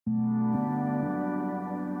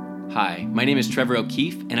Hi, my name is Trevor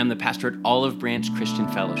O'Keefe, and I'm the pastor at Olive Branch Christian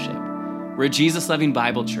Fellowship. We're a Jesus-loving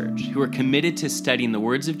Bible church who are committed to studying the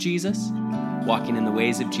words of Jesus, walking in the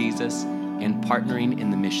ways of Jesus, and partnering in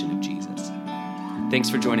the mission of Jesus. Thanks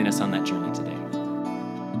for joining us on that journey today.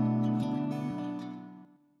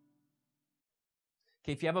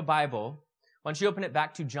 Okay, if you have a Bible, why don't you open it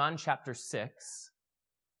back to John chapter 6,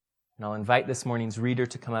 and I'll invite this morning's reader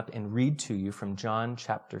to come up and read to you from John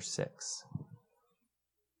chapter 6.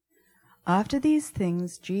 After these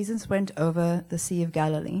things, Jesus went over the Sea of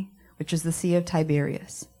Galilee, which is the Sea of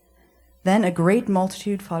Tiberias. Then a great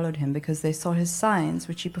multitude followed him, because they saw his signs,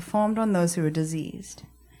 which he performed on those who were diseased.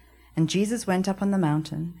 And Jesus went up on the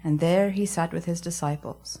mountain, and there he sat with his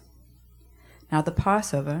disciples. Now the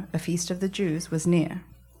Passover, a feast of the Jews, was near.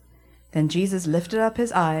 Then Jesus lifted up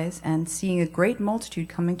his eyes, and seeing a great multitude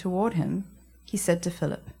coming toward him, he said to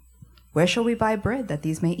Philip, "Where shall we buy bread that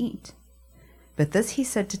these may eat?" But this he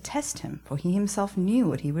said to test him, for he himself knew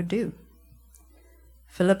what he would do.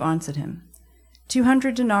 Philip answered him,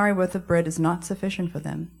 200 denarii worth of bread is not sufficient for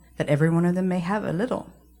them, that every one of them may have a little.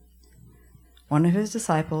 One of his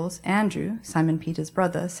disciples, Andrew, Simon Peter's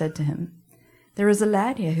brother, said to him, "There is a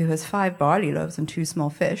lad here who has 5 barley loaves and 2 small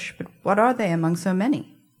fish, but what are they among so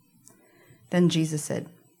many?" Then Jesus said,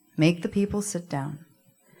 "Make the people sit down."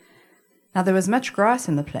 Now there was much grass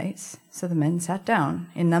in the place, so the men sat down,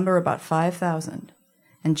 in number about 5,000.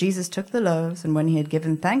 And Jesus took the loaves, and when he had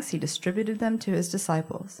given thanks, he distributed them to his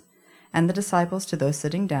disciples, and the disciples to those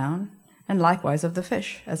sitting down, and likewise of the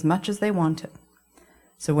fish, as much as they wanted.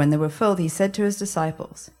 So when they were filled, he said to his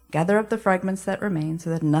disciples, "Gather up the fragments that remain, so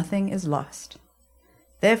that nothing is lost."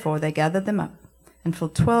 Therefore they gathered them up, and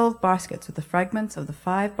filled 12 baskets with the fragments of the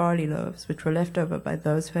 5 barley loaves, which were left over by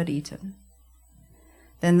those who had eaten.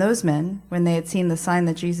 Then those men, when they had seen the sign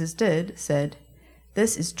that Jesus did, said,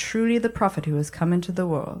 "This is truly the prophet who has come into the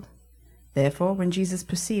world." Therefore, when Jesus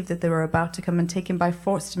perceived that they were about to come and take him by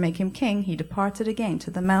force to make him king, he departed again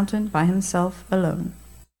to the mountain by himself alone.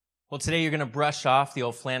 Well, today you're going to brush off the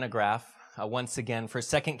old flannograph once again for a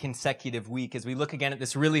second consecutive week as we look again at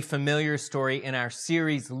this really familiar story in our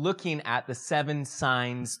series looking at the 7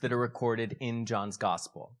 signs that are recorded in John's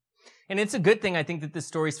Gospel. And it's a good thing, I think, that this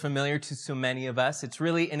story is familiar to so many of us. It's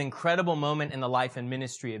really an incredible moment in the life and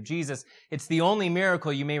ministry of Jesus. It's the only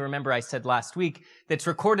miracle, you may remember I said last week, that's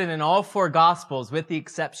recorded in all 4 Gospels with the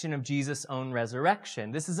exception of Jesus' own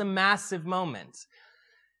resurrection. This is a massive moment.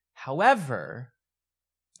 However,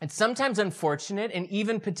 it's sometimes unfortunate and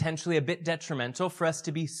even potentially a bit detrimental for us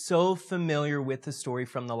to be so familiar with the story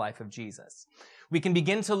from the life of Jesus. We can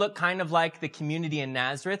begin to look kind of like the community in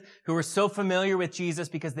Nazareth who were so familiar with Jesus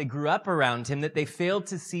because they grew up around him that they failed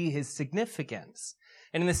to see his significance.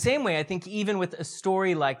 And in the same way, I think even with a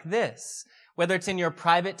story like this, whether it's in your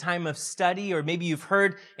private time of study or maybe you've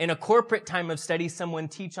heard in a corporate time of study someone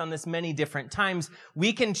teach on this many different times,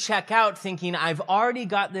 we can check out thinking, I've already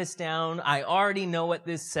got this down, I already know what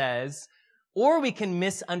this says. Or we can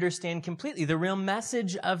misunderstand completely the real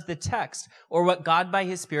message of the text or what God by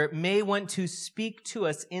his Spirit may want to speak to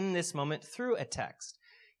us in this moment through a text.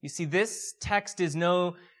 You see, this text is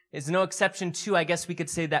no exception to, I guess we could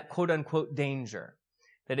say, that quote-unquote danger,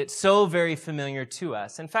 that it's so very familiar to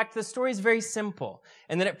us. In fact, the story is very simple,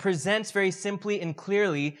 and that it presents very simply and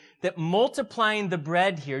clearly that multiplying the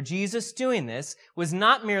bread here, Jesus doing this, was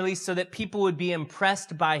not merely so that people would be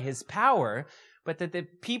impressed by his power, but that the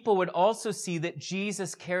people would also see that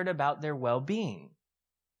Jesus cared about their well-being.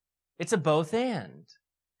 It's a both and.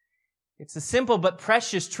 It's a simple but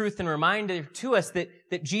precious truth and reminder to us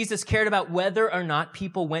that Jesus cared about whether or not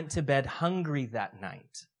people went to bed hungry that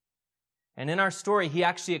night. And in our story, he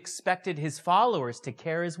actually expected his followers to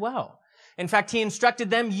care as well. In fact, he instructed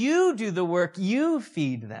them, you do the work, you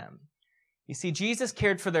feed them. You see, Jesus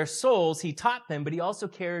cared for their souls, he taught them, but he also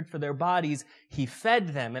cared for their bodies, he fed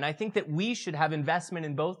them. And I think that we should have investment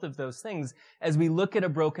in both of those things as we look at a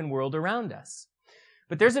broken world around us.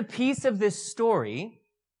 But there's a piece of this story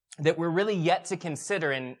that we're really yet to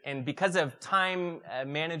consider, and because of time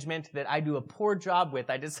management that I do a poor job with,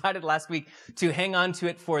 I decided last week to hang on to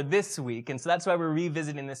it for this week. And so that's why we're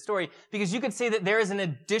revisiting this story, because you could say that there is an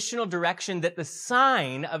additional direction that the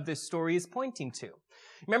sign of this story is pointing to.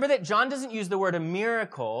 Remember that John doesn't use the word a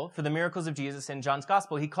miracle for the miracles of Jesus in John's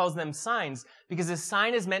gospel. He calls them signs because a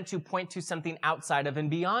sign is meant to point to something outside of and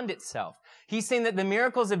beyond itself. He's saying that the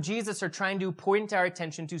miracles of Jesus are trying to point our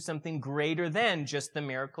attention to something greater than just the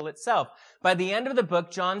miracle itself. By the end of the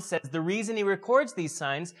book, John says the reason he records these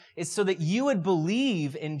signs is so that you would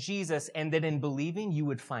believe in Jesus and that in believing you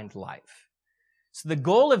would find life. So the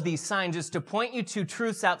goal of these signs is to point you to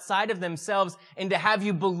truths outside of themselves and to have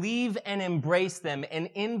you believe and embrace them. And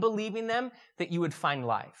in believing them, that you would find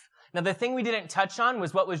life. Now, the thing we didn't touch on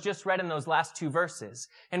was what was just read in those last two verses.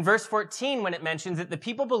 In verse 14, when it mentions that the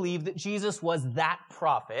people believed that Jesus was that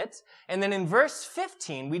prophet. And then in verse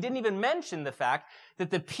 15, we didn't even mention the fact that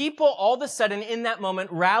the people all of a sudden in that moment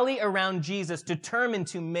rally around Jesus, determined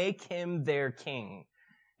to make him their king.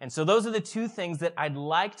 And so those are the two things that I'd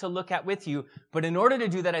like to look at with you. But in order to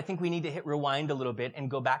do that, I think we need to hit rewind a little bit and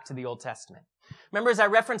go back to the Old Testament. Remember, as I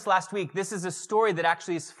referenced last week, this is a story that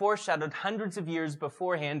actually is foreshadowed hundreds of years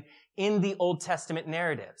beforehand in the Old Testament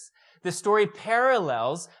narratives. The story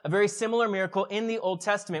parallels a very similar miracle in the Old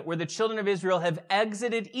Testament where the children of Israel have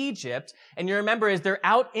exited Egypt. And you remember, as they're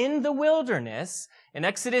out in the wilderness, in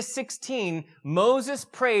Exodus 16, Moses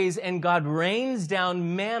prays and God rains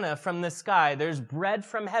down manna from the sky. There's bread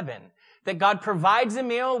from heaven. That God provides a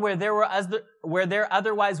meal where there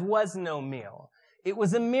otherwise was no meal. It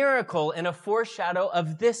was a miracle and a foreshadow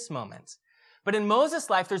of this moment. But in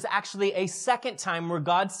Moses' life, there's actually a second time where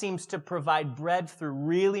God seems to provide bread through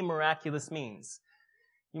really miraculous means.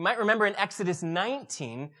 You might remember in Exodus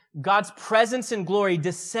 19, God's presence and glory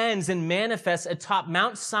descends and manifests atop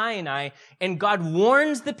Mount Sinai, and God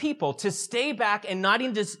warns the people to stay back and not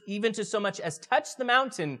even to so much as touch the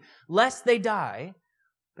mountain, lest they die.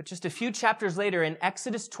 But just a few chapters later, in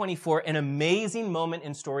Exodus 24, an amazing moment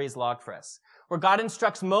in story is logged for us, where God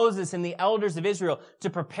instructs Moses and the elders of Israel to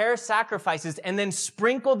prepare sacrifices and then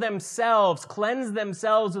sprinkle themselves, cleanse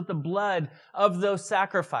themselves with the blood of those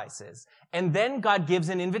sacrifices. And then God gives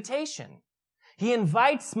an invitation. He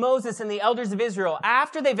invites Moses and the elders of Israel,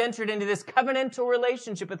 after they've entered into this covenantal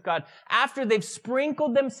relationship with God, after they've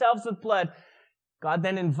sprinkled themselves with blood, God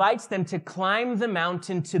then invites them to climb the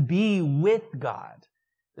mountain to be with God.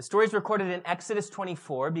 The story is recorded in Exodus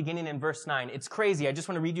 24, beginning in verse 9. It's crazy. I just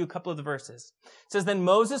want to read you a couple of the verses. It says, "Then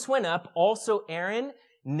Moses went up, also Aaron,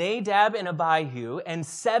 Nadab, and Abihu, and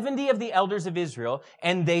 70 of the elders of Israel,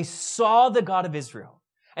 and they saw the God of Israel.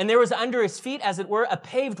 And there was under his feet, as it were, a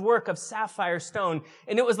paved work of sapphire stone,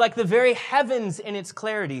 and it was like the very heavens in its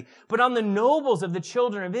clarity. But on the nobles of the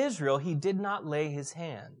children of Israel he did not lay his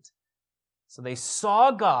hand. So they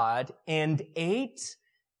saw God and ate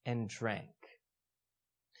and drank."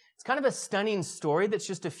 It's kind of a stunning story that's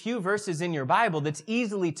just a few verses in your Bible that's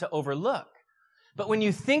easily to overlook. But when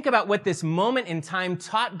you think about what this moment in time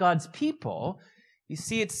taught God's people, you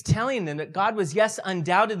see it's telling them that God was, yes,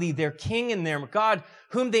 undoubtedly their king and their God,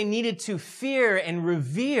 whom they needed to fear and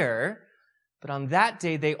revere. But on that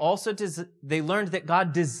day, they learned that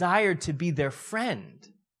God desired to be their friend.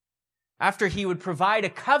 After he would provide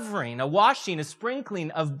a covering, a washing, a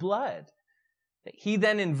sprinkling of blood, that he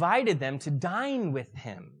then invited them to dine with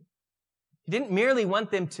him. He didn't merely want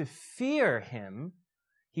them to fear him.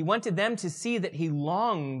 He wanted them to see that he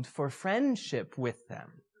longed for friendship with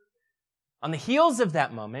them. On the heels of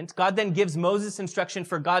that moment, God then gives Moses instruction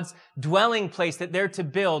for God's dwelling place that they're to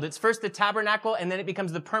build. It's first the tabernacle, and then it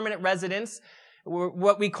becomes the permanent residence,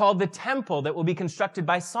 what we call the temple that will be constructed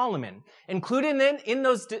by Solomon. Included in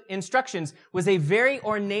those instructions was a very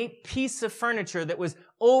ornate piece of furniture that was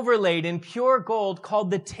overlaid in pure gold called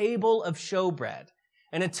the table of showbread.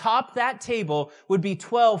 And atop that table would be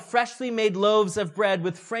 12 freshly made loaves of bread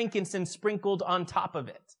with frankincense sprinkled on top of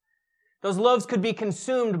it. Those loaves could be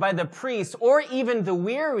consumed by the priests or even the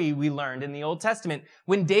weary, we learned in the Old Testament,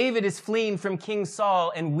 when David is fleeing from King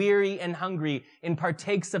Saul and weary and hungry and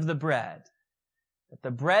partakes of the bread. But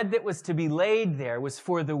the bread that was to be laid there was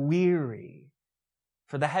for the weary,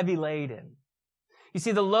 for the heavy laden. You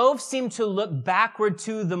see, the loaves seem to look backward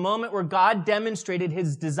to the moment where God demonstrated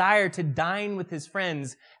his desire to dine with his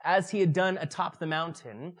friends as he had done atop the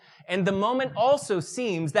mountain. And the moment also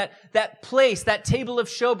seems that place, that table of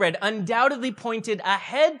showbread, undoubtedly pointed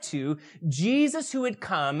ahead to Jesus who had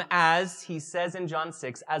come, as he says in John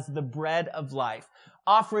 6, as the bread of life,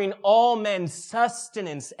 offering all men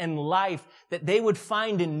sustenance and life that they would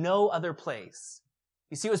find in no other place.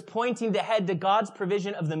 You see, it was pointing ahead to God's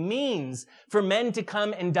provision of the means for men to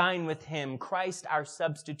come and dine with him, Christ, our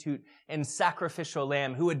substitute and sacrificial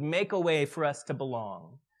lamb, who would make a way for us to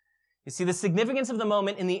belong. You see, the significance of the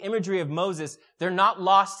moment in the imagery of Moses, they're not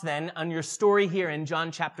lost then on your story here in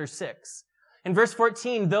John chapter 6. In verse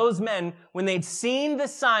 14, those men, when they'd seen the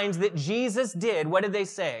signs that Jesus did, what did they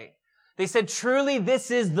say? They said, "Truly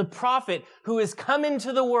this is the prophet who has come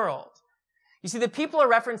into the world." You see, the people are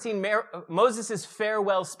referencing Moses'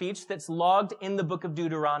 farewell speech that's logged in the book of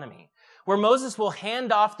Deuteronomy, where Moses will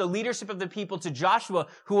hand off the leadership of the people to Joshua,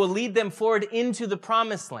 who will lead them forward into the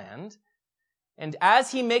promised land. And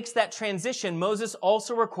as he makes that transition, Moses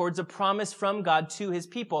also records a promise from God to his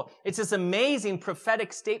people. It's this amazing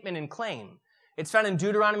prophetic statement and claim. It's found in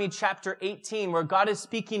Deuteronomy chapter 18, where God is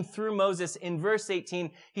speaking through Moses. In verse 18,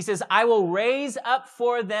 he says, I will raise up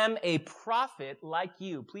for them a prophet like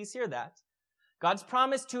you. Please hear that. God's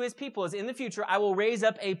promise to his people is, in the future, I will raise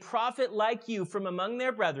up a prophet like you from among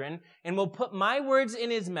their brethren, and will put my words in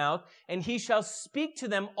his mouth, and he shall speak to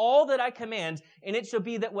them all that I command, and it shall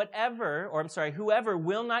be that whoever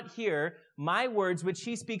will not hear my words which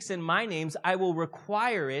he speaks in my names, I will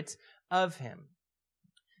require it of him.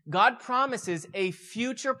 God promises a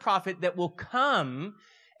future prophet that will come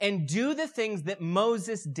and do the things that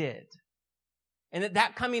Moses did. And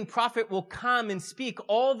that coming prophet will come and speak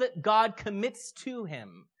all that God commits to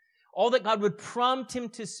him, all that God would prompt him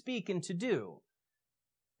to speak and to do.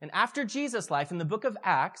 And after Jesus' life, in the book of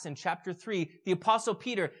Acts, in chapter 3, the apostle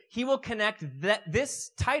Peter, he will connect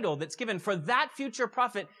this title that's given for that future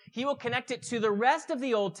prophet, he will connect it to the rest of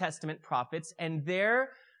the Old Testament prophets and their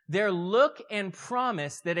look and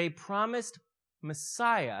promise that a promised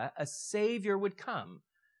Messiah, a Savior, would come.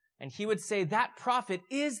 And he would say that prophet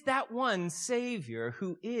is that one Savior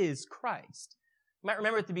who is Christ. You might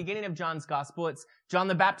remember at the beginning of John's gospel, it's John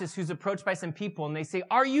the Baptist who's approached by some people, and they say,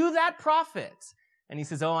 are you that prophet? And he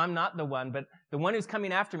says, oh, I'm not the one, but the one who's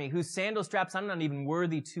coming after me, whose sandal straps I'm not even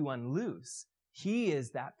worthy to unloose. He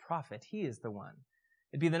is that prophet. He is the one.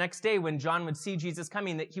 It'd be the next day when John would see Jesus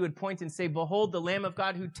coming that he would point and say, behold, the Lamb of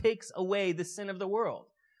God who takes away the sin of the world.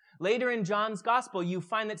 Later in John's gospel, you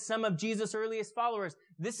find that some of Jesus' earliest followers,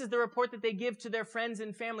 this is the report that they give to their friends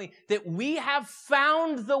and family, that we have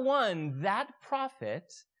found the one, that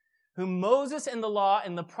prophet, whom Moses and the law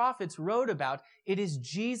and the prophets wrote about. It is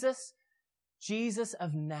Jesus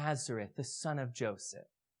of Nazareth, the son of Joseph.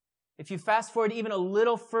 If you fast forward even a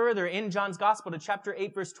little further in John's gospel to chapter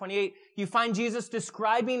 8, verse 28, you find Jesus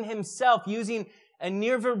describing himself using a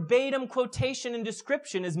near verbatim quotation and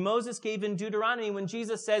description as Moses gave in Deuteronomy when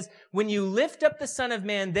Jesus says, when you lift up the Son of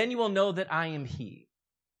Man, then you will know that I am he,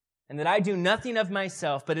 and that I do nothing of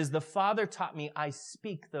myself, but as the Father taught me, I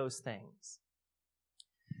speak those things.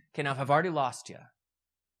 Okay, now if I've already lost you,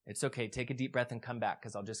 it's okay. Take a deep breath and come back,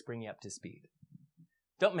 because I'll just bring you up to speed.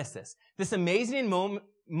 Don't miss this. This amazing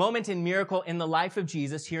moment and miracle in the life of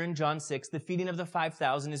Jesus here in John 6, the feeding of the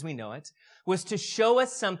 5,000 as we know it, was to show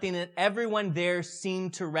us something that everyone there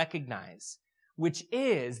seemed to recognize, which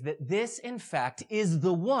is that this, in fact, is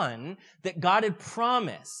the one that God had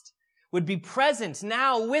promised would be present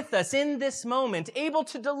now with us in this moment, able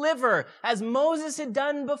to deliver as Moses had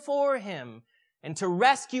done before him, and to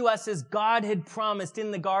rescue us as God had promised in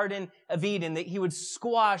the Garden of Eden, that he would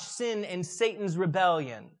squash sin and Satan's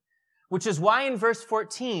rebellion. Which is why in verse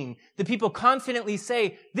 14, the people confidently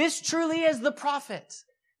say, this truly is the prophet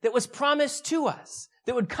that was promised to us,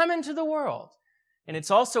 that would come into the world. And it's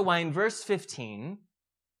also why in verse 15,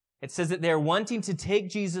 it says that they're wanting to take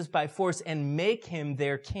Jesus by force and make him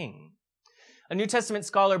their king. A New Testament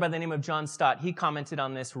scholar by the name of John Stott, he commented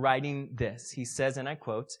on this, writing this. He says, and I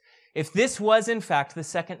quote, if this was in fact the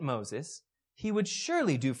second Moses, he would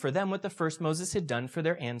surely do for them what the first Moses had done for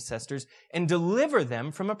their ancestors and deliver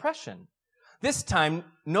them from oppression. This time,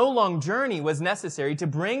 no long journey was necessary to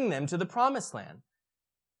bring them to the promised land.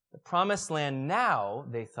 The promised land now,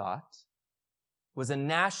 they thought, was a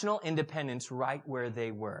national independence right where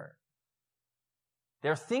they were.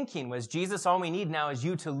 Their thinking was, Jesus, all we need now is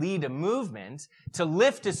you to lead a movement, to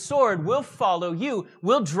lift a sword. We'll follow you.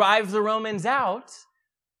 We'll drive the Romans out,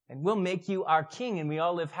 and we'll make you our king, and we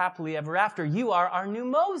all live happily ever after. You are our new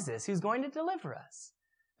Moses who's going to deliver us.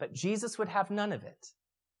 But Jesus would have none of it.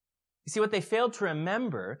 You see, what they failed to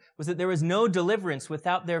remember was that there was no deliverance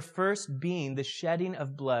without there first being the shedding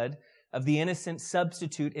of blood of the innocent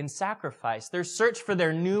substitute in sacrifice. Their search for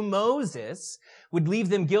their new Moses would leave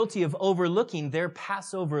them guilty of overlooking their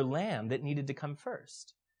Passover lamb that needed to come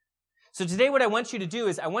first. So today what I want you to do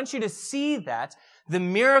is I want you to see that the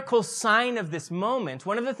miracle sign of this moment,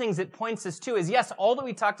 one of the things it points us to is, yes, all that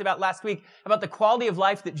we talked about last week about the quality of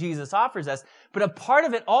life that Jesus offers us, but a part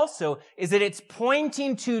of it also is that it's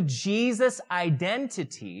pointing to Jesus'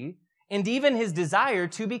 identity and even his desire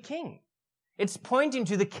to be king. It's pointing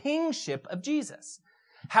to the kingship of Jesus.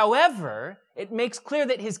 However, it makes clear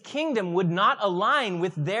that his kingdom would not align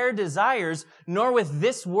with their desires nor with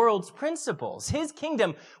this world's principles. His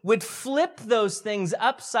kingdom would flip those things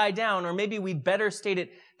upside down, or maybe we'd better state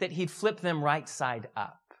it that he'd flip them right side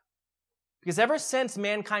up. Because ever since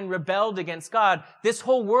mankind rebelled against God, this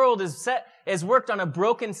whole world is worked on a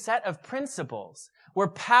broken set of principles where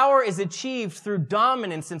power is achieved through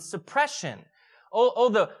dominance and suppression.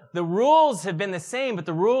 The rules have been the same, but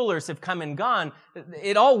the rulers have come and gone.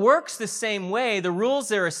 It all works the same way. The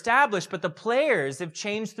rules are established, but the players have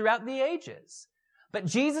changed throughout the ages. But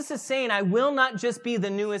Jesus is saying, I will not just be the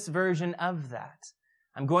newest version of that.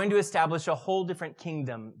 I'm going to establish a whole different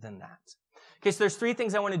kingdom than that. Okay, so there's three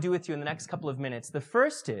things I want to do with you in the next couple of minutes. The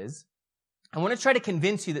first is, I want to try to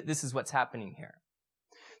convince you that this is what's happening here.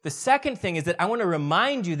 The second thing is that I want to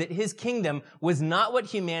remind you that his kingdom was not what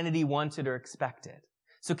humanity wanted or expected.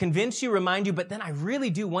 So convince you, remind you, but then I really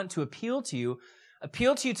do want to appeal to you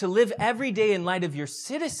to live every day in light of your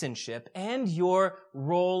citizenship and your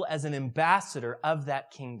role as an ambassador of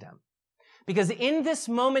that kingdom. Because in this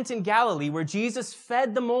moment in Galilee where Jesus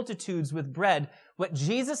fed the multitudes with bread, what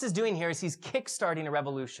Jesus is doing here is he's kickstarting a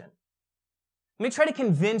revolution. Let me try to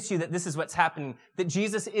convince you that this is what's happening, that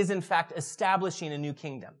Jesus is in fact establishing a new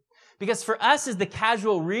kingdom. Because for us as the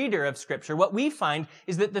casual reader of Scripture, what we find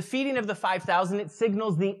is that the feeding of the 5,000, it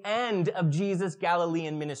signals the end of Jesus'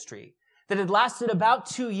 Galilean ministry. That had lasted about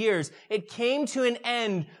 2 years. It came to an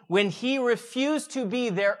end when he refused to be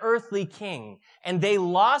their earthly king. And they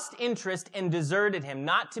lost interest and deserted him,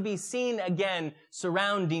 not to be seen again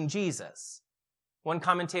surrounding Jesus. One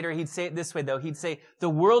commentator, he'd say it this way, though. He'd say, the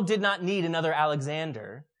world did not need another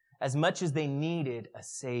Alexander as much as they needed a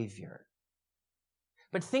savior.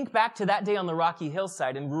 But think back to that day on the rocky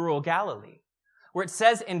hillside in rural Galilee, where it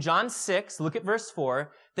says in John 6, look at verse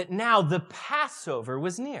 4, that now the Passover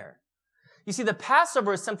was near. You see, the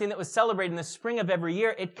Passover is something that was celebrated in the spring of every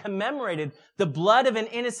year. It commemorated the blood of an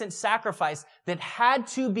innocent sacrifice that had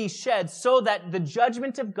to be shed so that the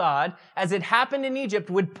judgment of God, as it happened in Egypt,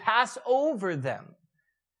 would pass over them.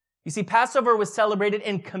 You see, Passover was celebrated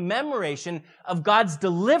in commemoration of God's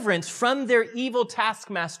deliverance from their evil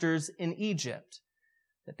taskmasters in Egypt,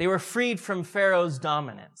 that they were freed from Pharaoh's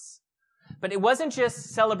dominance. But it wasn't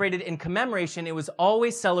just celebrated in commemoration, it was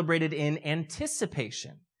always celebrated in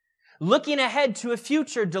anticipation. Looking ahead to a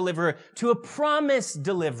future deliverer, to a promised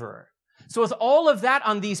deliverer. So with all of that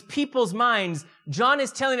on these people's minds, John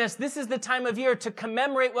is telling us this is the time of year to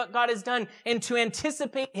commemorate what God has done and to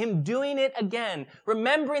anticipate him doing it again.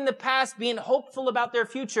 Remembering the past, being hopeful about their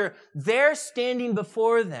future, there standing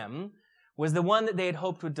before them was the one that they had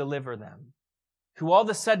hoped would deliver them, who all of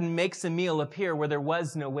a sudden makes a meal appear where there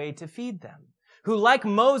was no way to feed them. Who, like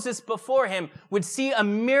Moses before him, would see a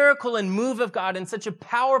miracle and move of God in such a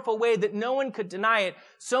powerful way that no one could deny it,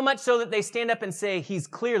 so much so that they stand up and say, he's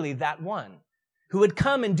clearly that one, who would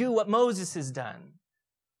come and do what Moses has done.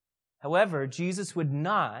 However, Jesus would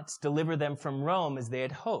not deliver them from Rome as they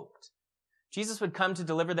had hoped. Jesus would come to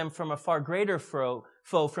deliver them from a far greater foe,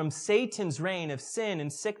 from Satan's reign of sin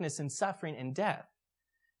and sickness and suffering and death.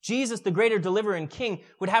 Jesus, the greater deliverer and king,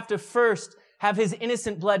 would have to first have his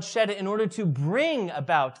innocent blood shed in order to bring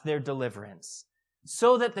about their deliverance,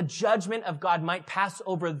 so that the judgment of God might pass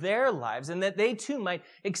over their lives and that they too might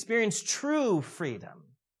experience true freedom.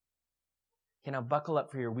 Okay, now buckle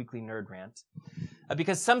up for your weekly nerd rant.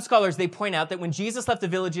 Because some scholars, they point out that when Jesus left the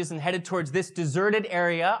villages and headed towards this deserted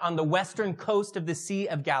area on the western coast of the Sea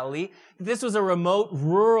of Galilee, this was a remote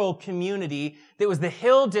rural community that was the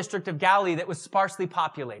hill district of Galilee that was sparsely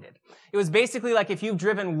populated. It was basically like if you've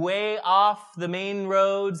driven way off the main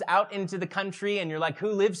roads out into the country and you're like,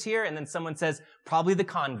 who lives here? And then someone says, probably the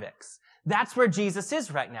convicts. That's where Jesus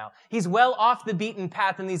is right now. He's well off the beaten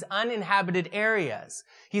path in these uninhabited areas.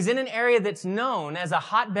 He's in an area that's known as a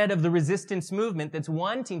hotbed of the resistance movement that's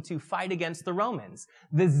wanting to fight against the Romans.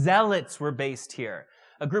 The Zealots were based here,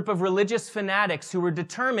 a group of religious fanatics who were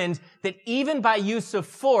determined that even by use of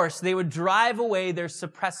force, they would drive away their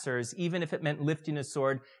suppressors, even if it meant lifting a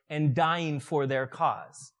sword and dying for their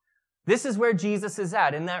cause. This is where Jesus is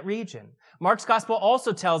at, in that region. Mark's gospel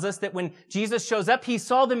also tells us that when Jesus shows up, he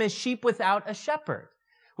saw them as sheep without a shepherd,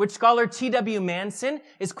 which scholar T.W. Manson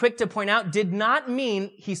is quick to point out did not mean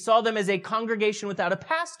he saw them as a congregation without a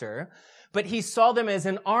pastor, but he saw them as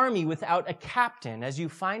an army without a captain, as you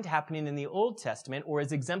find happening in the Old Testament, or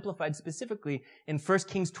as exemplified specifically in 1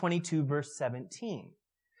 Kings 22, verse 17.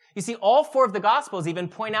 You see, all four of the Gospels even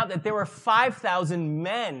point out that there were 5,000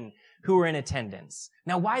 men who were in attendance.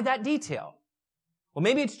 Now, why that detail? Well,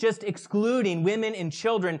 maybe it's just excluding women and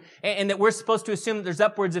children, and that we're supposed to assume that there's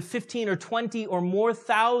upwards of 15 or 20 or more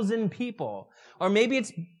thousand people. Or maybe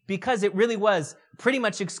it's because it really was pretty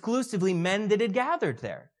much exclusively men that had gathered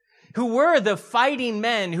there, who were the fighting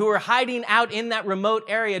men who were hiding out in that remote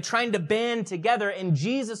area trying to band together, and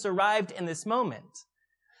Jesus arrived in this moment.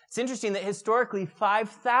 It's interesting that historically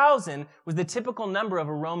 5,000 was the typical number of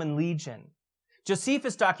a Roman legion.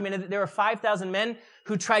 Josephus documented that there were 5,000 men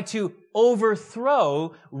who tried to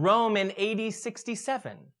overthrow Rome in AD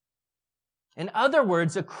 67. In other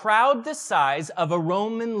words, a crowd the size of a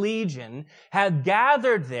Roman legion had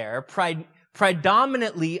gathered there,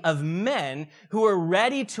 predominantly of men who were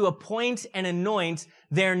ready to appoint and anoint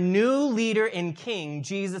their new leader and king,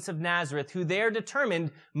 Jesus of Nazareth, who they're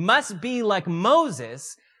determined must be like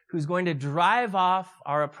Moses, who's going to drive off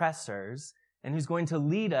our oppressors and who's going to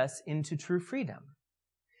lead us into true freedom.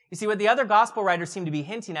 You see, what the other gospel writers seem to be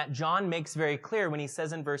hinting at, John makes very clear when he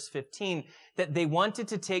says in verse 15 that they wanted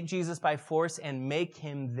to take Jesus by force and make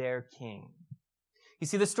him their king. You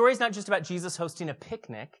see, the story is not just about Jesus hosting a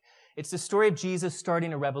picnic. It's the story of Jesus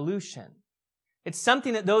starting a revolution. It's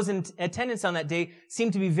something that those in attendance on that day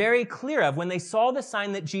seemed to be very clear of when they saw the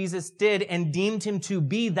sign that Jesus did and deemed him to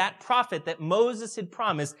be that prophet that Moses had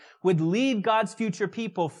promised would lead God's future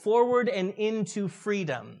people forward and into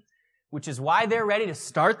freedom, which is why they're ready to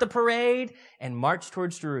start the parade and march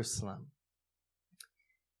towards Jerusalem.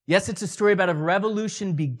 Yes, it's a story about a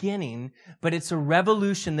revolution beginning, but it's a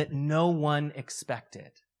revolution that no one expected.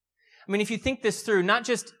 I mean, if you think this through, not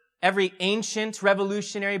just every ancient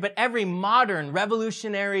revolutionary, but every modern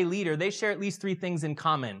revolutionary leader, they share at least three things in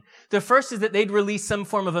common. The first is that they'd release some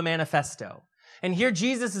form of a manifesto. And here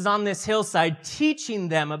Jesus is on this hillside teaching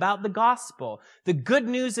them about the gospel, the good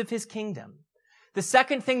news of his kingdom. The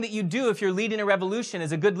second thing that you do if you're leading a revolution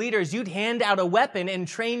as a good leader is you'd hand out a weapon and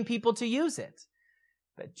train people to use it.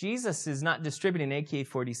 But Jesus is not distributing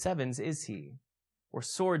AK-47s, is he? Or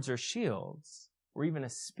swords or shields, or even a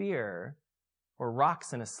spear, or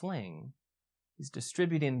rocks in a sling. He's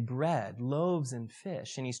distributing bread, loaves, and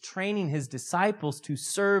fish, and he's training his disciples to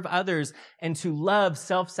serve others and to love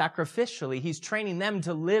self-sacrificially. He's training them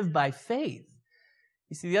to live by faith.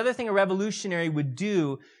 You see, the other thing a revolutionary would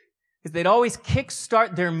do is they'd always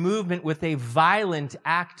kickstart their movement with a violent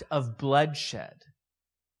act of bloodshed.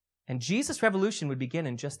 And Jesus' revolution would begin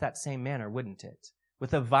in just that same manner, wouldn't it?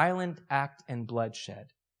 With a violent act and bloodshed.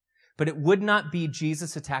 But it would not be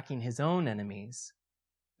Jesus attacking his own enemies.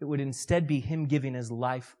 It would instead be him giving his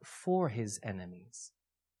life for his enemies.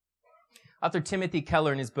 Author Timothy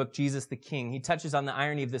Keller, in his book, Jesus the King, he touches on the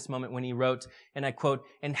irony of this moment when he wrote, and I quote,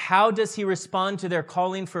 "And how does he respond to their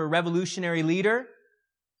calling for a revolutionary leader?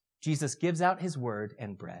 Jesus gives out his word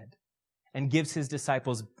and bread and gives his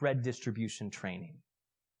disciples bread distribution training."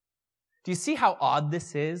 Do you see how odd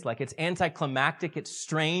this is? Like, it's anticlimactic, it's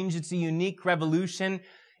strange, it's a unique revolution.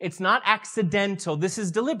 It's not accidental. This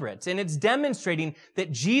is deliberate. And it's demonstrating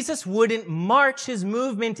that Jesus wouldn't march his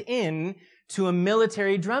movement in to a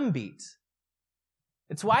military drumbeat.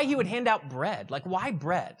 It's why he would hand out bread. Like, why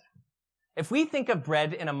bread? If we think of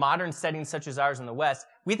bread in a modern setting such as ours in the West,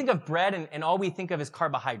 we think of bread and all we think of is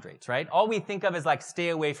carbohydrates, right? All we think of is like stay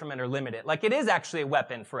away from it or limit it. Like, it is actually a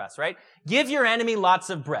weapon for us, right? Give your enemy lots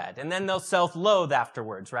of bread and then they'll self-loathe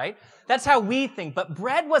afterwards, right? That's how we think. But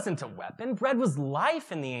bread wasn't a weapon. Bread was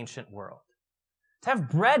life in the ancient world. To have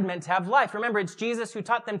bread meant to have life. Remember, it's Jesus who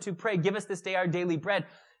taught them to pray, "Give us this day our daily bread."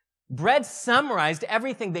 Bread summarized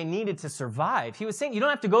everything they needed to survive. He was saying you don't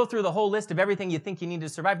have to go through the whole list of everything you think you need to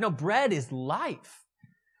survive. No, bread is life.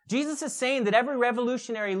 Jesus is saying that every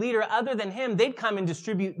revolutionary leader other than him, they'd come and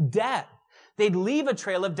distribute death. They'd leave a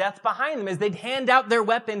trail of death behind them as they'd hand out their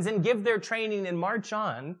weapons and give their training and march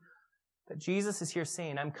on. But Jesus is here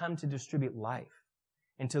saying, I'm come to distribute life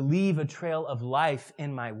and to leave a trail of life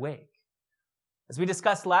in my wake. As we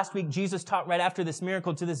discussed last week, Jesus taught right after this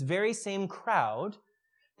miracle to this very same crowd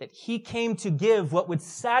that he came to give what would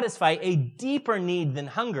satisfy a deeper need than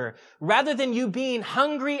hunger. Rather than you being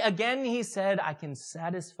hungry again, he said, I can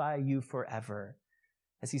satisfy you forever.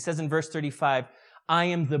 As he says in verse 35, I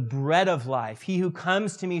am the bread of life. He who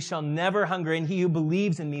comes to me shall never hunger, and he who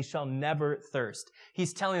believes in me shall never thirst.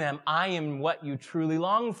 He's telling them, I am what you truly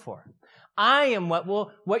long for. I am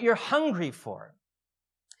what you're hungry for.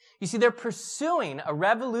 You see, they're pursuing a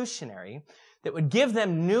revolutionary that would give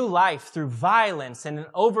them new life through violence and an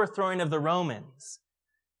overthrowing of the Romans.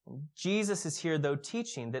 Jesus is here, though,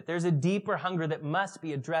 teaching that there's a deeper hunger that must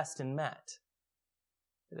be addressed and met.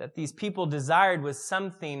 That these people desired was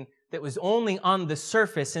something that was only on the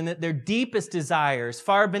surface, and that their deepest desires,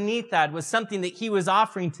 far beneath that, was something that he was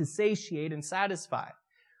offering to satiate and satisfy.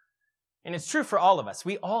 And it's true for all of us.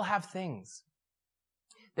 We all have things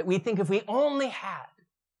that we think if we only had,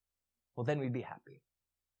 well, then we'd be happy.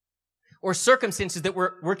 Or circumstances that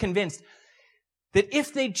we're convinced that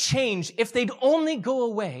if they'd change, if they'd only go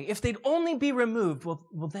away, if they'd only be removed,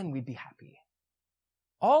 well, then we'd be happy.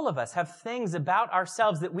 All of us have things about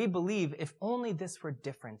ourselves that we believe, if only this were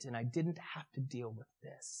different and I didn't have to deal with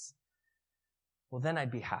this, well, then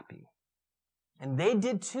I'd be happy. And they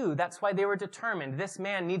did too. That's why they were determined. This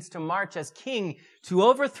man needs to march as king to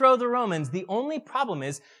overthrow the Romans. The only problem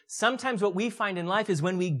is sometimes what we find in life is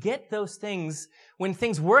when we get those things, when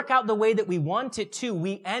things work out the way that we want it to,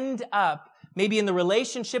 we end up maybe in the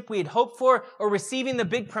relationship we had hoped for, or receiving the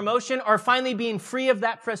big promotion, or finally being free of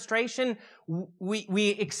that frustration. We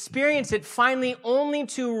experience it finally only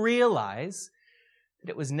to realize that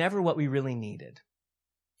it was never what we really needed,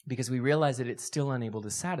 because we realize that it's still unable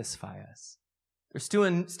to satisfy us. There's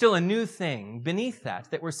still a new thing beneath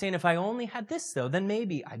that we're saying, if I only had this though, then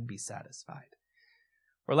maybe I'd be satisfied.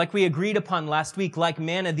 Or like we agreed upon last week, like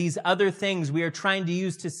manna, these other things we are trying to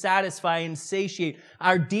use to satisfy and satiate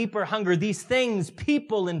our deeper hunger, these things,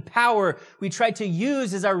 people and power, we try to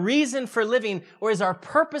use as our reason for living or as our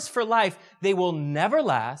purpose for life, they will never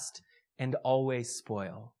last and always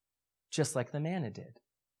spoil, just like the manna did.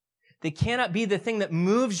 They cannot be the thing that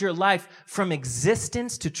moves your life from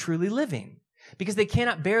existence to truly living, because they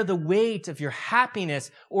cannot bear the weight of your happiness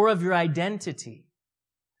or of your identity.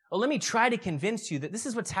 Well, let me try to convince you that this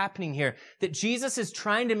is what's happening here, that Jesus is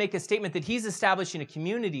trying to make a statement that he's establishing a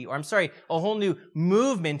community, a whole new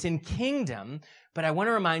movement in kingdom. But I want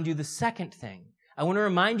to remind you the second thing. I want to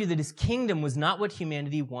remind you that his kingdom was not what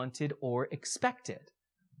humanity wanted or expected.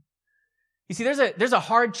 You see, there's a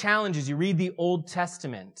hard challenge as you read the Old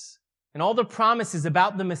Testament and all the promises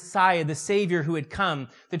about the Messiah, the Savior who had come.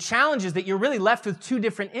 The challenge is that you're really left with two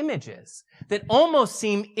different images that almost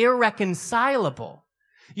seem irreconcilable.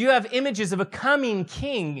 You have images of a coming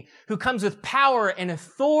king who comes with power and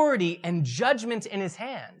authority and judgment in his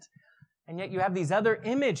hand. And yet you have these other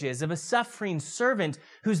images of a suffering servant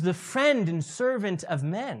who's the friend and servant of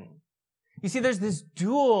men. You see, there's this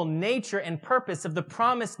dual nature and purpose of the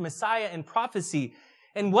promised Messiah in prophecy.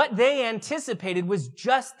 And what they anticipated was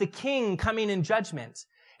just the king coming in judgment.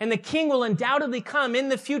 And the king will undoubtedly come in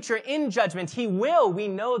the future in judgment. He will. We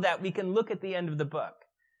know that. We can look at the end of the book.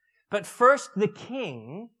 But first, the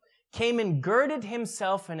king came and girded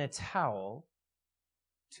himself in a towel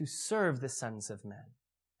to serve the sons of men,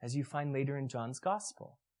 as you find later in John's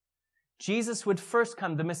gospel. Jesus would first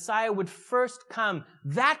come. The Messiah would first come.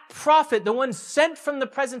 That prophet, the one sent from the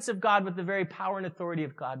presence of God with the very power and authority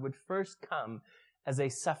of God, would first come as a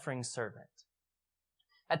suffering servant.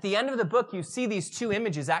 At the end of the book, you see these two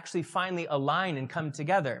images actually finally align and come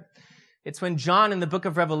together. It's when John in the book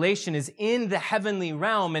of Revelation is in the heavenly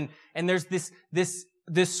realm and there's this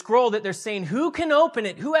scroll that they're saying, who can open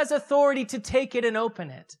it? Who has authority to take it and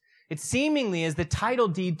open it? It seemingly is the title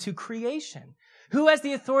deed to creation. Who has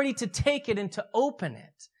the authority to take it and to open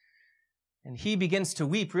it? And he begins to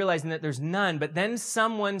weep, realizing that there's none. But then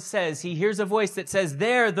someone says, he hears a voice that says,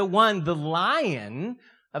 there, the one, the Lion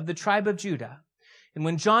of the tribe of Judah. And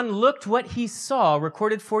when John looked, what he saw,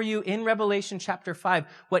 recorded for you in Revelation chapter 5,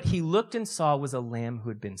 what he looked and saw was a lamb who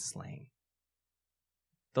had been slain.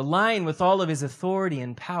 The Lion, with all of his authority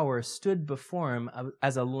and power, stood before him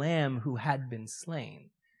as a lamb who had been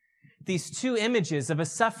slain. These two images of a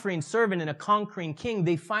suffering servant and a conquering king,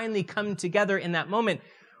 they finally come together in that moment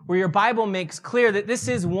where your Bible makes clear that this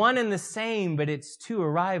is one and the same, but it's two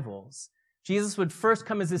arrivals. Jesus would first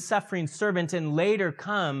come as a suffering servant and later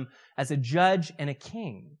come as a judge and a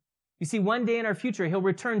king. You see, one day in our future, he'll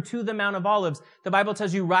return to the Mount of Olives. The Bible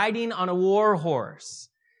tells you riding on a war horse,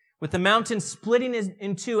 with the mountain splitting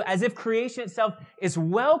in two, as if creation itself is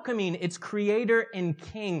welcoming its creator and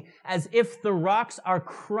king, as if the rocks are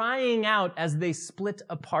crying out as they split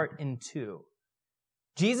apart in two.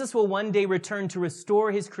 Jesus will one day return to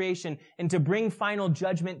restore his creation and to bring final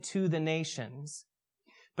judgment to the nations.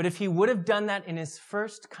 But if he would have done that in his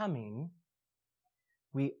first coming,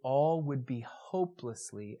 we all would be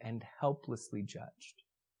hopelessly and helplessly judged.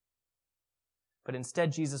 But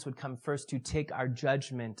instead, Jesus would come first to take our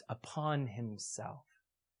judgment upon himself,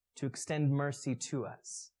 to extend mercy to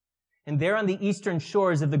us. And there on the eastern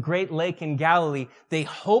shores of the great lake in Galilee, they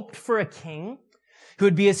hoped for a king who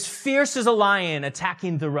would be as fierce as a lion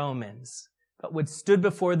attacking the Romans. But what stood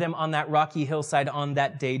before them on that rocky hillside on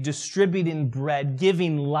that day, distributing bread,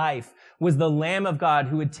 giving life, was the Lamb of God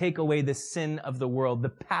who would take away the sin of the world, the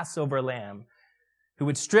Passover Lamb, who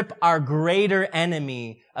would strip our greater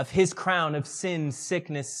enemy of his crown of sin,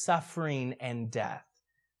 sickness, suffering, and death.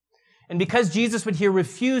 And because Jesus would here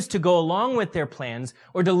refuse to go along with their plans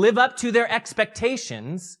or to live up to their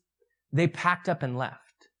expectations, they packed up and left.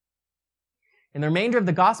 In the remainder of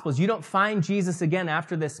the Gospels, you don't find Jesus again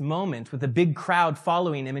after this moment with a big crowd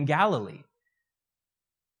following him in Galilee,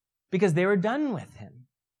 because they were done with him.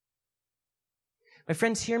 My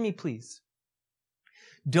friends, hear me, please.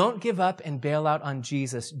 Don't give up and bail out on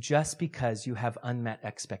Jesus just because you have unmet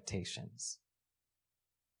expectations.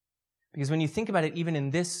 Because when you think about it, even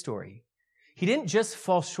in this story, he didn't just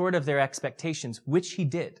fall short of their expectations, which he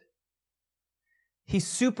did. He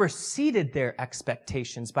superseded their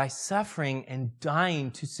expectations by suffering and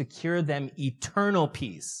dying to secure them eternal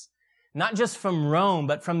peace, not just from Rome,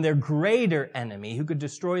 but from their greater enemy who could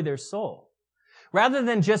destroy their soul. Rather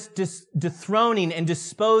than just dethroning and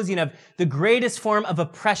disposing of the greatest form of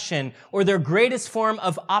oppression or their greatest form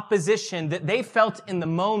of opposition that they felt in the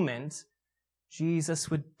moment, Jesus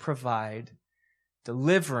would provide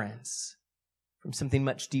deliverance from something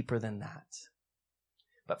much deeper than that.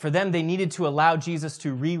 But for them, they needed to allow Jesus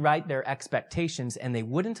to rewrite their expectations, and they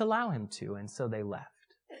wouldn't allow him to, and so they left.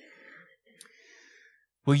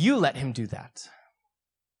 Will you let him do that?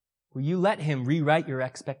 Will you let him rewrite your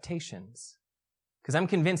expectations? Because I'm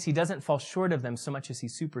convinced he doesn't fall short of them so much as he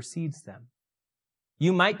supersedes them.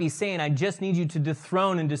 You might be saying, I just need you to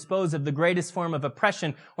dethrone and dispose of the greatest form of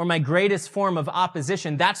oppression or my greatest form of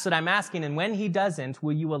opposition. That's what I'm asking. And when he doesn't,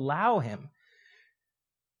 will you allow him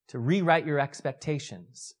to rewrite your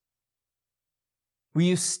expectations? Will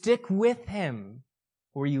you stick with him,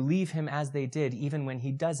 or will you leave him as they did, even when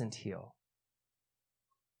he doesn't heal?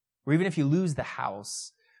 Or even if you lose the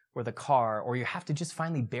house or the car, or you have to just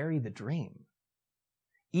finally bury the dream.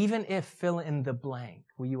 Even if fill in the blank,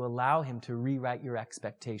 will you allow him to rewrite your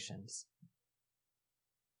expectations?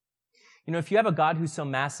 You know, if you have a God who's so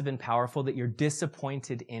massive and powerful that you're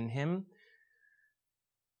disappointed in him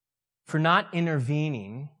for not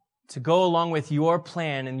intervening to go along with your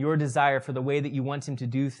plan and your desire for the way that you want him to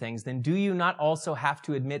do things, then do you not also have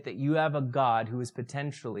to admit that you have a God who is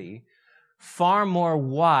potentially far more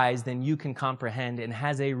wise than you can comprehend and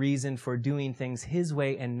has a reason for doing things his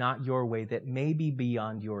way and not your way that may be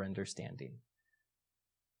beyond your understanding?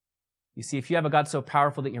 You see, if you have a God so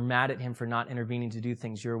powerful that you're mad at him for not intervening to do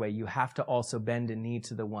things your way, you have to also bend a knee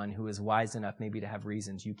to the one who is wise enough maybe to have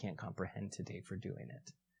reasons you can't comprehend today for doing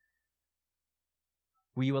it.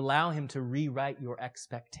 Will you allow him to rewrite your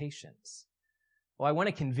expectations? Well, I want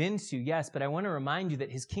to convince you, yes, but I want to remind you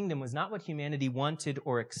that his kingdom was not what humanity wanted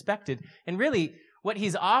or expected. And really, what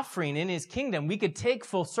he's offering in his kingdom, we could take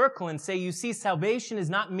full circle and say, you see, salvation is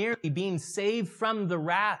not merely being saved from the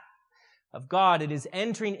wrath of God. It is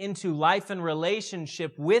entering into life and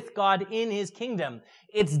relationship with God in his kingdom.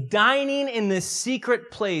 It's dining in this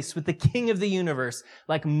secret place with the King of the universe,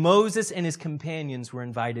 like Moses and his companions were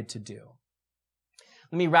invited to do.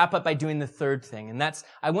 Let me wrap up by doing the third thing, and that's,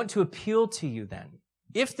 I want to appeal to you then.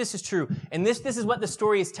 If this is true, and this is what the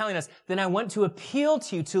story is telling us, then I want to appeal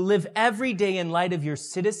to you to live every day in light of your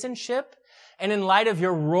citizenship and in light of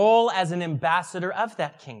your role as an ambassador of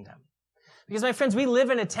that kingdom. Because, my friends, we live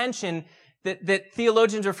in a tension that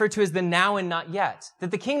theologians refer to as the now and not yet.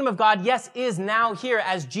 That the kingdom of God, yes, is now here,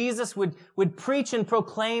 as Jesus would preach and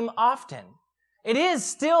proclaim often. It is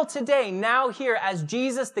still today, now here, as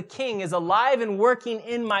Jesus the King is alive and working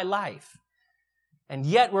in my life. And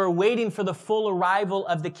yet we're waiting for the full arrival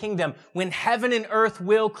of the kingdom, when heaven and earth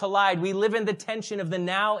will collide. We live in the tension of the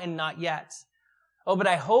now and not yet. Oh, but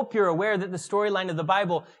I hope you're aware that the storyline of the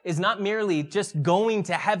Bible is not merely just going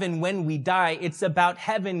to heaven when we die. It's about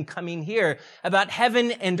heaven coming here, about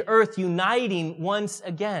heaven and earth uniting once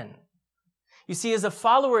again. You see, as a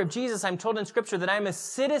follower of Jesus, I'm told in Scripture that I'm a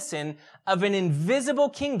citizen of an invisible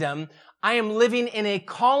kingdom. I am living in a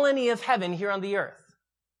colony of heaven here on the earth.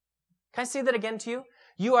 Can I say that again to you?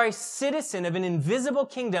 You are a citizen of an invisible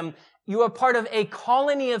kingdom. You are part of a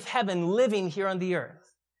colony of heaven living here on the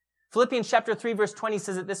earth. Philippians chapter 3, verse 20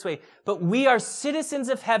 says it this way, but we are citizens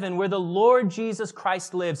of heaven where the Lord Jesus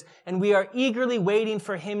Christ lives, and we are eagerly waiting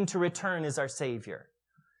for him to return as our Savior.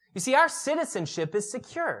 You see, our citizenship is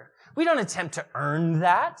secure. We don't attempt to earn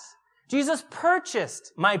that. Jesus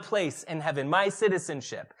purchased my place in heaven, my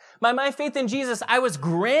citizenship. By my faith in Jesus, I was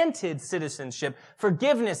granted citizenship,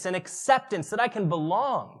 forgiveness, and acceptance that I can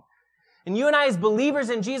belong. And you and I, as believers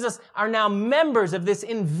in Jesus, are now members of this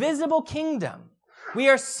invisible kingdom. We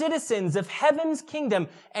are citizens of heaven's kingdom,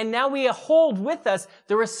 and now we hold with us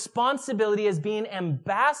the responsibility as being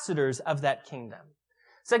ambassadors of that kingdom.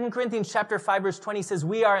 2 Corinthians chapter 5, verse 20 says,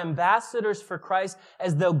 we are ambassadors for Christ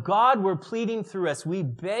as though God were pleading through us. We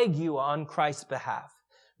beg you on Christ's behalf,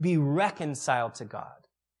 be reconciled to God.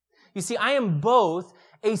 You see, I am both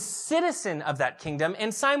a citizen of that kingdom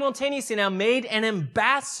and simultaneously now made an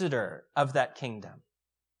ambassador of that kingdom.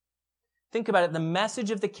 Think about it. The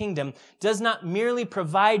message of the kingdom does not merely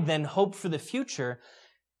provide then hope for the future.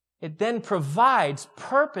 It then provides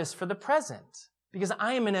purpose for the present. Because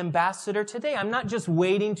I am an ambassador today. I'm not just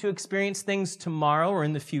waiting to experience things tomorrow or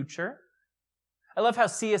in the future. I love how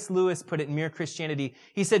C.S. Lewis put it in Mere Christianity.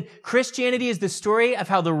 He said, Christianity is the story of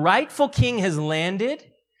how the rightful king has landed,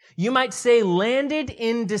 You might say landed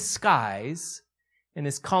in disguise and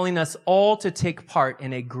is calling us all to take part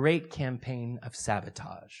in a great campaign of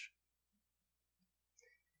sabotage.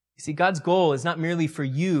 You see, God's goal is not merely for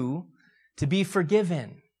you to be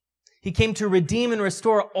forgiven. He came to redeem and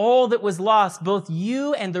restore all that was lost, both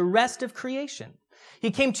you and the rest of creation. He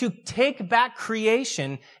came to take back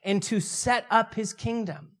creation and to set up his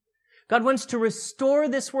kingdom. God wants to restore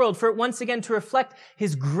this world for it once again to reflect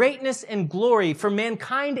his greatness and glory, for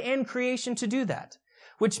mankind and creation to do that.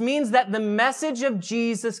 Which means that the message of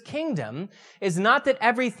Jesus' kingdom is not that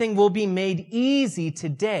everything will be made easy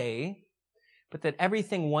today, but that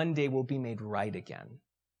everything one day will be made right again.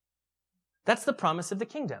 That's the promise of the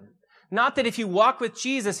kingdom. Not that if you walk with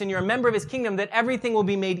Jesus and you're a member of his kingdom, that everything will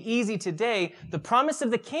be made easy today. The promise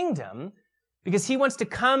of the kingdom, because he wants to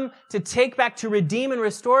come to take back, to redeem and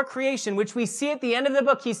restore creation, which we see at the end of the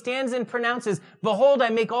book, he stands and pronounces, "Behold, I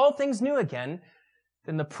make all things new again."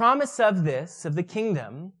 Then the promise of this, of the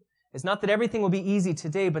kingdom, is not that everything will be easy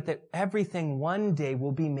today, but that everything one day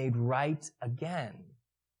will be made right again.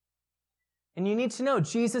 And you need to know,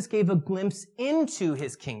 Jesus gave a glimpse into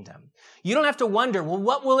his kingdom. You don't have to wonder, well,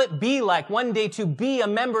 what will it be like one day to be a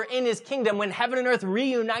member in his kingdom when heaven and earth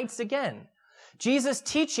reunites again? Jesus'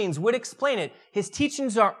 teachings would explain it. His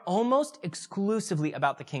teachings are almost exclusively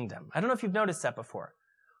about the kingdom. I don't know if you've noticed that before.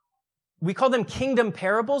 We call them kingdom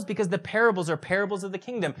parables because the parables are parables of the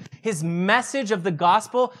kingdom. His message of the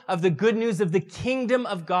gospel, of the good news of the kingdom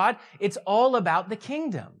of God, it's all about the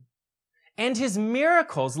kingdom. And his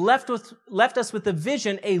miracles left us with a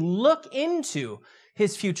vision, a look into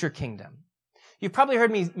his future kingdom. You've probably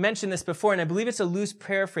heard me mention this before, and I believe it's a loose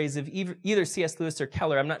paraphrase of either C.S. Lewis or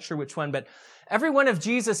Keller. I'm not sure which one, but every one of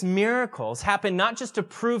Jesus' miracles happened not just to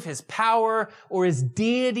prove his power or his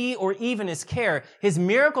deity or even his care. His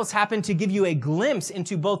miracles happen to give you a glimpse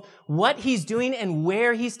into both what he's doing and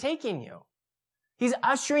where he's taking you. He's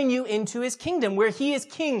ushering you into his kingdom where he is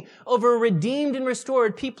king over a redeemed and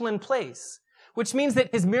restored people and place. Which means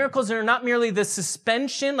that his miracles are not merely the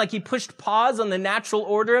suspension, like he pushed pause on the natural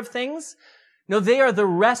order of things. No, they are the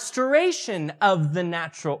restoration of the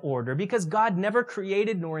natural order because God never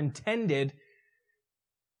created nor intended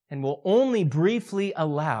and will only briefly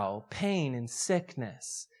allow pain and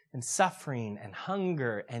sickness and suffering and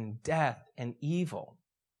hunger and death and evil.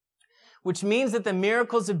 Which means that the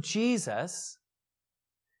miracles of Jesus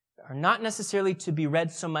are not necessarily to be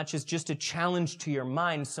read so much as just a challenge to your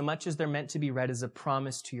mind, so much as they're meant to be read as a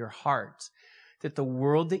promise to your heart that the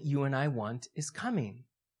world that you and I want is coming.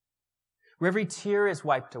 Where every tear is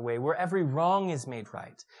wiped away, where every wrong is made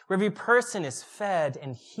right, where every person is fed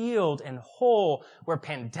and healed and whole, where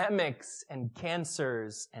pandemics and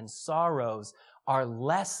cancers and sorrows are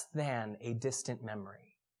less than a distant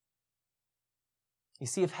memory. You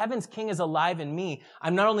see, if heaven's king is alive in me,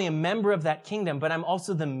 I'm not only a member of that kingdom, but I'm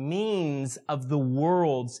also the means of the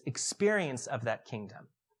world's experience of that kingdom.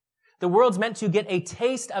 The world's meant to get a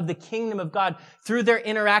taste of the kingdom of God through their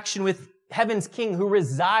interaction with heaven's king who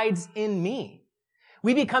resides in me.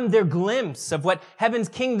 We become their glimpse of what heaven's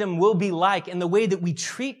kingdom will be like in the way that we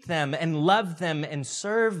treat them and love them and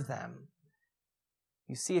serve them.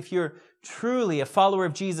 You see, if you're truly a follower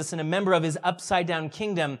of Jesus and a member of his upside-down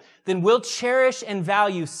kingdom, then we'll cherish and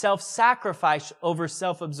value self-sacrifice over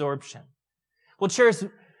self-absorption. We'll cherish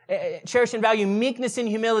and value meekness and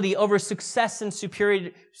humility over success and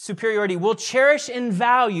superiority. We'll cherish and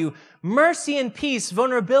value mercy and peace,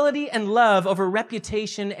 vulnerability and love over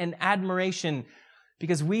reputation and admiration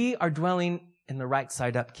because we are dwelling in the right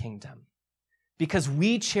side up kingdom. Because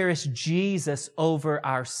we cherish Jesus over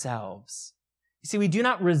ourselves. You see, we do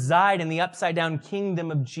not reside in the upside-down kingdom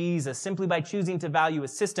of Jesus simply by choosing to value a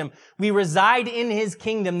system. We reside in his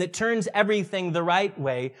kingdom that turns everything the right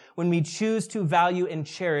way when we choose to value and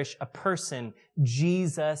cherish a person,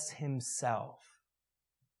 Jesus himself.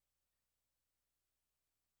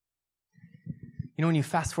 You know, when you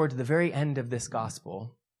fast forward to the very end of this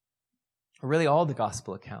gospel, or really all the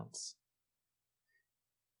gospel accounts,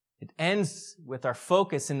 it ends with our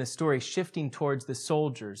focus in the story shifting towards the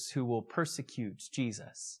soldiers who will persecute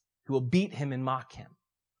Jesus, who will beat him and mock him.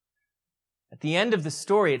 At the end of the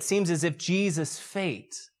story, it seems as if Jesus'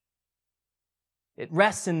 fate, it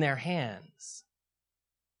rests in their hands.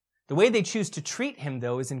 The way they choose to treat him,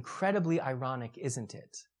 though, is incredibly ironic, isn't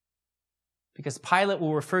it? Because Pilate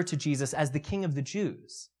will refer to Jesus as the King of the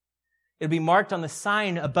Jews. It'll be marked on the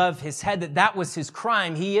sign above his head that that was his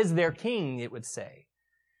crime. He is their king, it would say.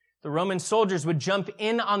 The Roman soldiers would jump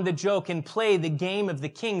in on the joke and play the game of the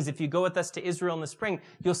kings. If you go with us to Israel in the spring,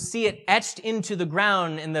 you'll see it etched into the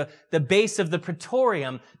ground in the base of the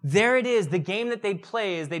Praetorium. There it is. The game that they'd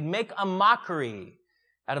play is they'd make a mockery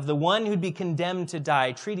out of the one who'd be condemned to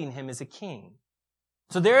die, treating him as a king.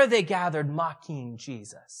 So there they gathered, mocking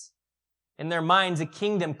Jesus. In their minds, a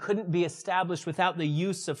kingdom couldn't be established without the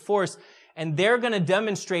use of force, and they're going to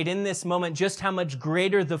demonstrate in this moment just how much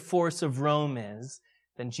greater the force of Rome is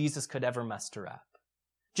than Jesus could ever muster up.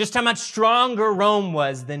 Just how much stronger Rome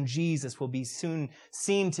was than Jesus will be soon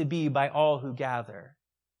seen to be by all who gather.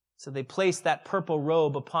 So they placed that purple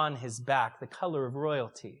robe upon his back, the color of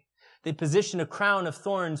royalty. They positioned a crown of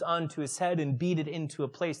thorns onto his head and beat it into a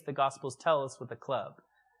place, the Gospels tell us, with a club.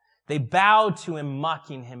 They bowed to him,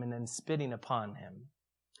 mocking him and then spitting upon him.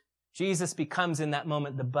 Jesus becomes in that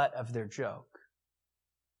moment the butt of their joke.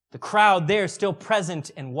 The crowd there still present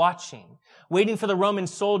and watching, waiting for the Roman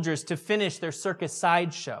soldiers to finish their circus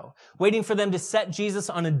sideshow, waiting for them to set Jesus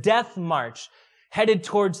on a death march headed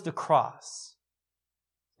towards the cross.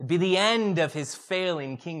 It'd be the end of his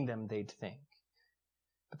failing kingdom, they'd think.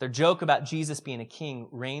 But their joke about Jesus being a king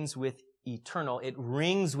rings with eternal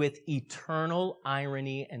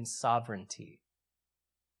irony and sovereignty.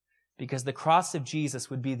 Because the cross of Jesus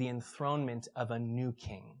would be the enthronement of a new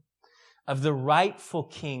king, of the rightful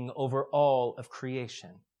king over all of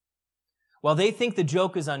creation. While they think the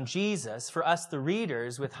joke is on Jesus, for us, the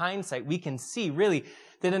readers, with hindsight, we can see really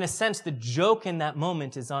that in a sense, the joke in that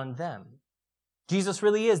moment is on them. Jesus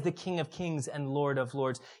really is the King of Kings and Lord of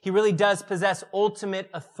Lords. He really does possess ultimate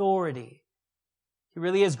authority. He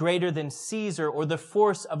really is greater than Caesar or the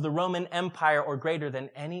force of the Roman Empire or greater than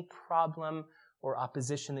any problem or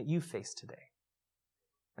opposition that you face today.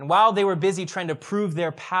 And while they were busy trying to prove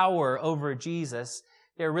their power over Jesus,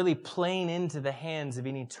 they were really playing into the hands of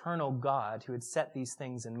an eternal God who had set these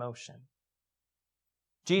things in motion.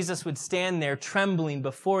 Jesus would stand there trembling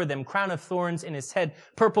before them, crown of thorns in his head,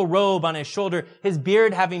 purple robe on his shoulder, his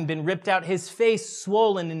beard having been ripped out, his face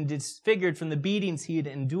swollen and disfigured from the beatings he had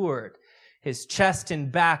endured. His chest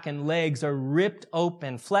and back and legs are ripped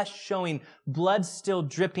open, flesh showing, blood still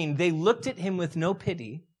dripping. They looked at him with no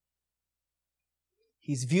pity.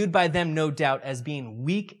 He's viewed by them, no doubt, as being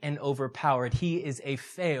weak and overpowered. He is a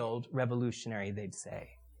failed revolutionary, they'd say.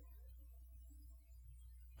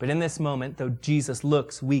 But in this moment, though Jesus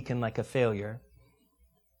looks weak and like a failure,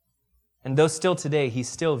 and though still today he's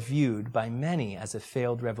still viewed by many as a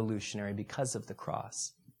failed revolutionary because of the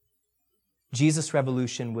cross, Jesus'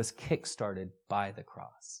 revolution was kick-started by the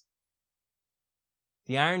cross.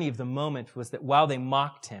 The irony of the moment was that while they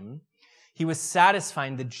mocked him, he was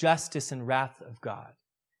satisfying the justice and wrath of God.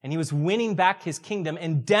 And he was winning back his kingdom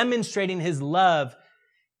and demonstrating his love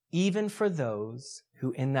even for those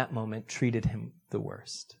who in that moment treated him the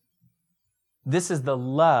worst. This is the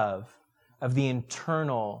love of the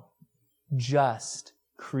eternal, just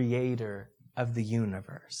creator of the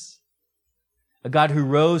universe. A God who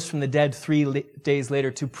rose from the dead 3 days later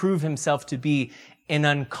to prove himself to be an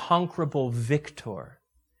unconquerable victor,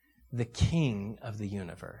 the King of the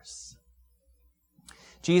universe.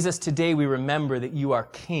 Jesus, today we remember that you are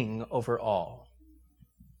King over all.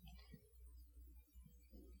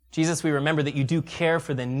 Jesus, we remember that you do care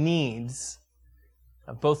for the needs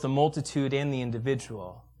of both the multitude and the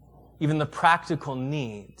individual, even the practical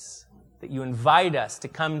needs, that you invite us to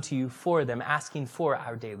come to you for them, asking for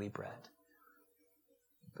our daily bread.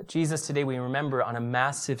 But Jesus, today we remember on a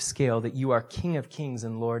massive scale that you are King of Kings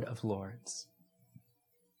and Lord of Lords,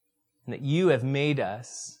 and that you have made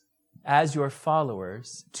us, as your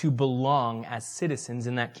followers, to belong as citizens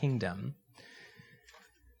in that kingdom.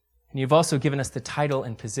 And you've also given us the title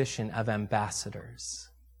and position of ambassadors.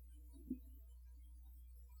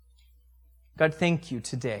 God, thank you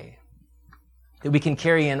today that we can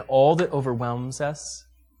carry in all that overwhelms us,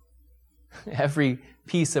 every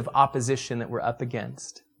piece of opposition that we're up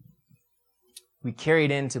against. We carry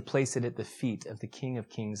it in to place it at the feet of the King of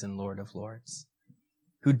Kings and Lord of Lords,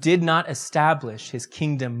 who did not establish his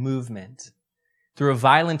kingdom movement through a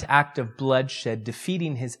violent act of bloodshed,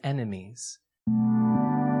 defeating his enemies.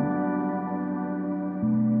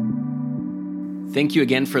 Thank you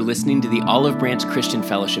again for listening to the Olive Branch Christian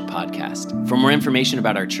Fellowship podcast. For more information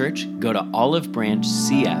about our church, go to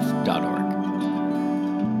olivebranchcf.org.